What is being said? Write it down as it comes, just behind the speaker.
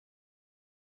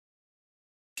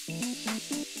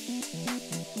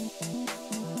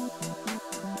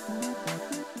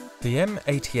The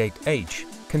M88H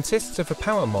consists of a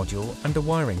power module and a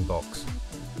wiring box.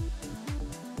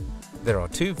 There are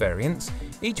two variants,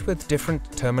 each with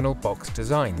different terminal box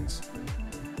designs.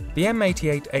 The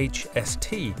M88H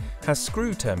ST has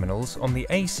screw terminals on the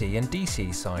AC and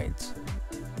DC sides.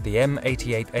 The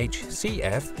M88H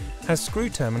CF has screw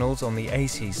terminals on the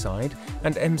AC side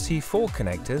and MC4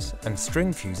 connectors and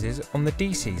string fuses on the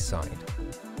DC side.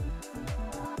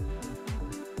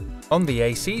 On the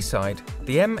AC side,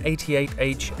 the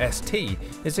M88H ST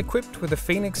is equipped with a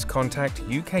Phoenix Contact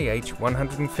UKH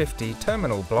 150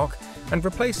 terminal block and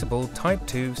replaceable Type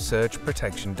 2 surge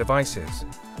protection devices.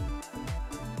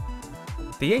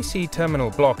 The AC terminal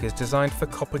block is designed for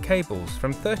copper cables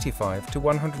from 35 to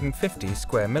 150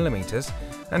 square millimeters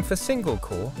and for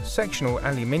single-core sectional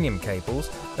aluminium cables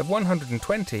of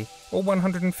 120 or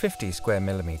 150 square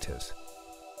millimeters.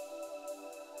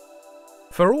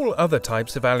 For all other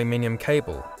types of aluminium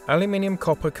cable,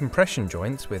 aluminium-copper compression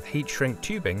joints with heat-shrink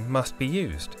tubing must be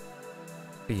used.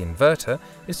 The inverter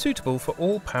is suitable for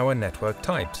all power network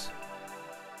types.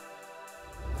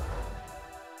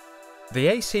 The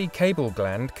AC cable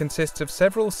gland consists of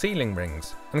several sealing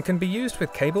rings and can be used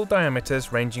with cable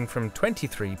diameters ranging from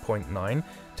 23.9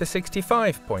 to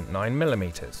 65.9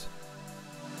 millimeters.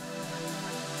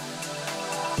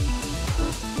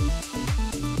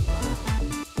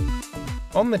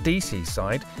 On the DC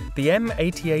side, the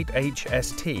M88H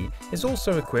ST is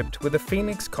also equipped with a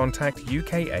Phoenix Contact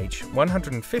UKH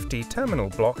 150 terminal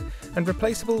block and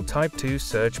replaceable Type 2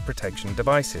 surge protection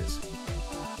devices.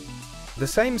 The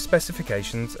same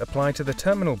specifications apply to the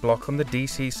terminal block on the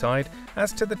DC side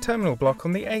as to the terminal block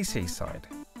on the AC side.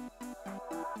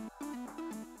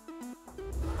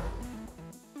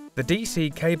 The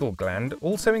DC cable gland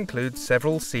also includes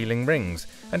several sealing rings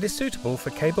and is suitable for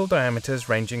cable diameters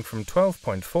ranging from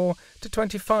 12.4 to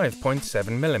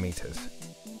 25.7 millimeters.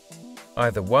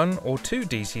 Either one or two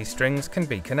DC strings can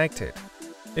be connected.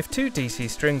 If two DC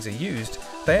strings are used,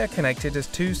 they are connected as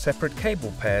two separate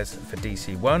cable pairs for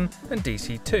DC1 and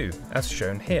DC2, as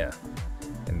shown here.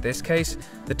 In this case,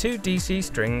 the two DC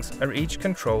strings are each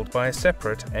controlled by a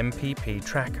separate MPP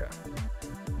tracker.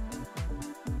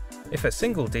 If a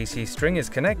single DC string is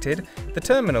connected, the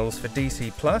terminals for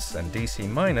DC plus and DC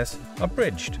minus are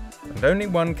bridged, and only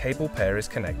one cable pair is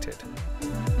connected.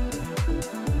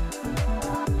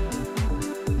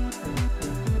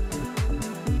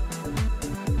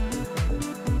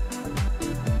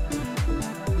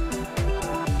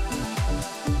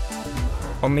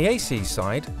 On the AC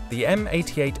side, the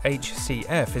M88H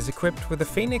CF is equipped with a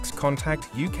Phoenix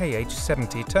Contact UKH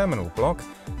 70 terminal block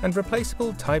and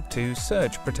replaceable Type 2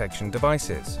 surge protection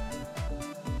devices.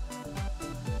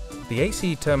 The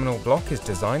AC terminal block is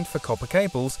designed for copper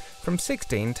cables from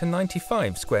 16 to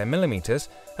 95 square millimeters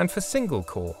and for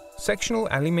single-core, sectional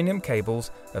aluminium cables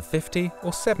of 50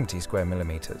 or 70 square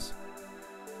millimeters.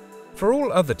 For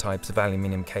all other types of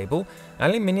aluminium cable,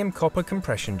 aluminium-copper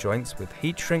compression joints with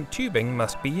heat-shrink tubing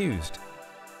must be used.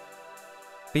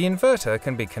 The inverter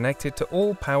can be connected to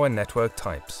all power network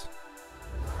types.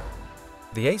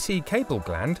 The AC cable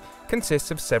gland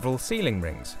consists of several sealing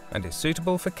rings and is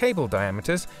suitable for cable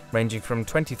diameters ranging from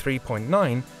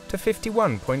 23.9 to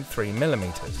 51.3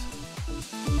 millimeters.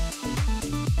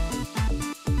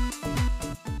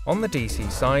 On the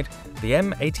DC side, the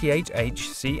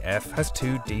M88H CF has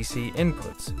two DC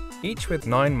inputs, each with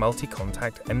 9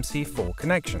 multi-contact MC4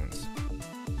 connections.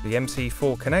 The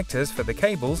MC4 connectors for the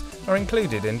cables are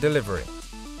included in delivery.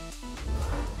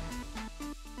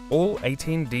 All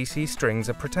 18 DC strings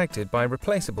are protected by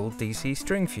replaceable DC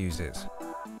string fuses.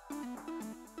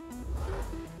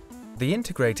 The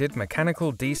integrated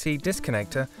mechanical DC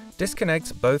disconnector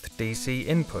disconnects both DC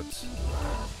inputs.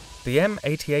 The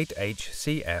M88H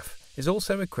CF is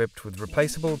also equipped with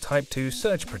replaceable Type 2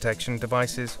 surge protection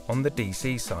devices on the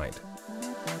DC side.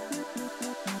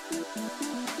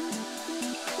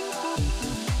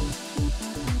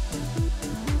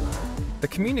 The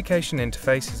communication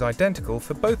interface is identical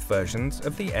for both versions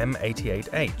of the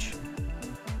M88H.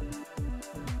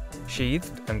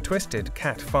 Sheathed and twisted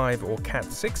Cat5 or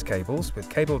Cat6 cables with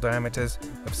cable diameters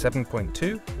of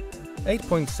 7.2,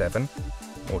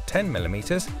 8.7 or 10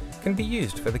 millimeters can be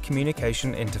used for the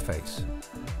communication interface.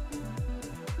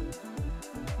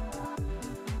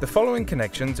 The following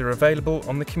connections are available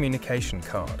on the communication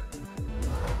card.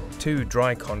 2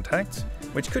 dry contacts,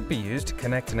 which could be used to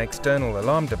connect an external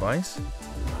alarm device,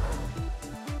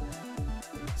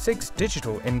 6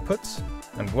 digital inputs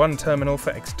and 1 terminal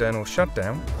for external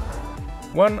shutdown,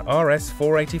 one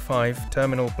RS485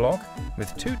 terminal block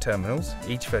with 2 terminals,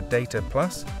 each for data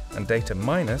plus and data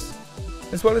minus,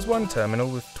 as well as 1 terminal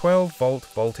with 12 volt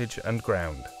voltage and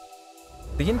ground.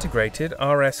 The integrated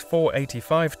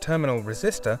RS485 terminal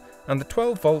resistor and the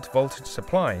 12 volt voltage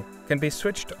supply can be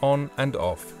switched on and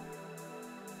off.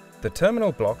 The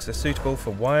terminal blocks are suitable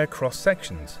for wire cross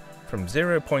sections from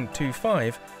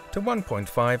 0.25 to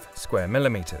 1.5 square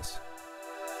millimeters.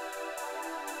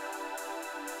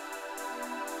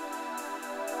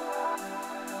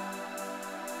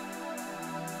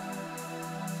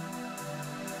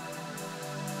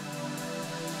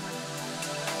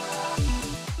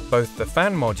 Both the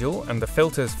fan module and the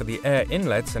filters for the air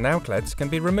inlets and outlets can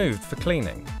be removed for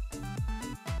cleaning.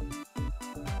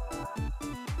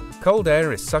 Cold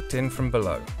air is sucked in from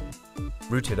below,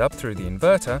 routed up through the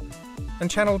inverter and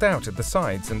channeled out at the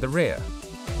sides and the rear.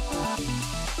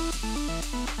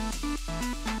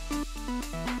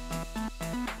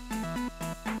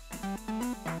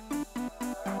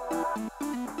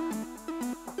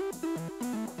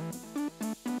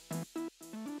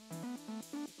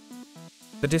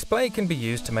 The display can be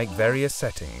used to make various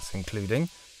settings, including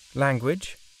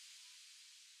language,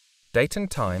 date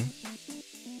and time,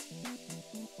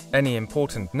 any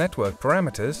important network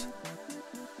parameters,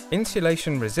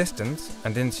 insulation resistance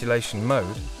and insulation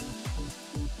mode,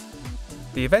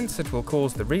 the events that will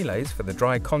cause the relays for the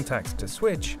dry contacts to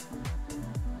switch.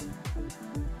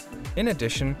 In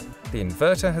addition, the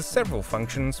inverter has several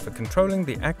functions for controlling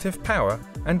the active power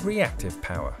and reactive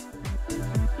power.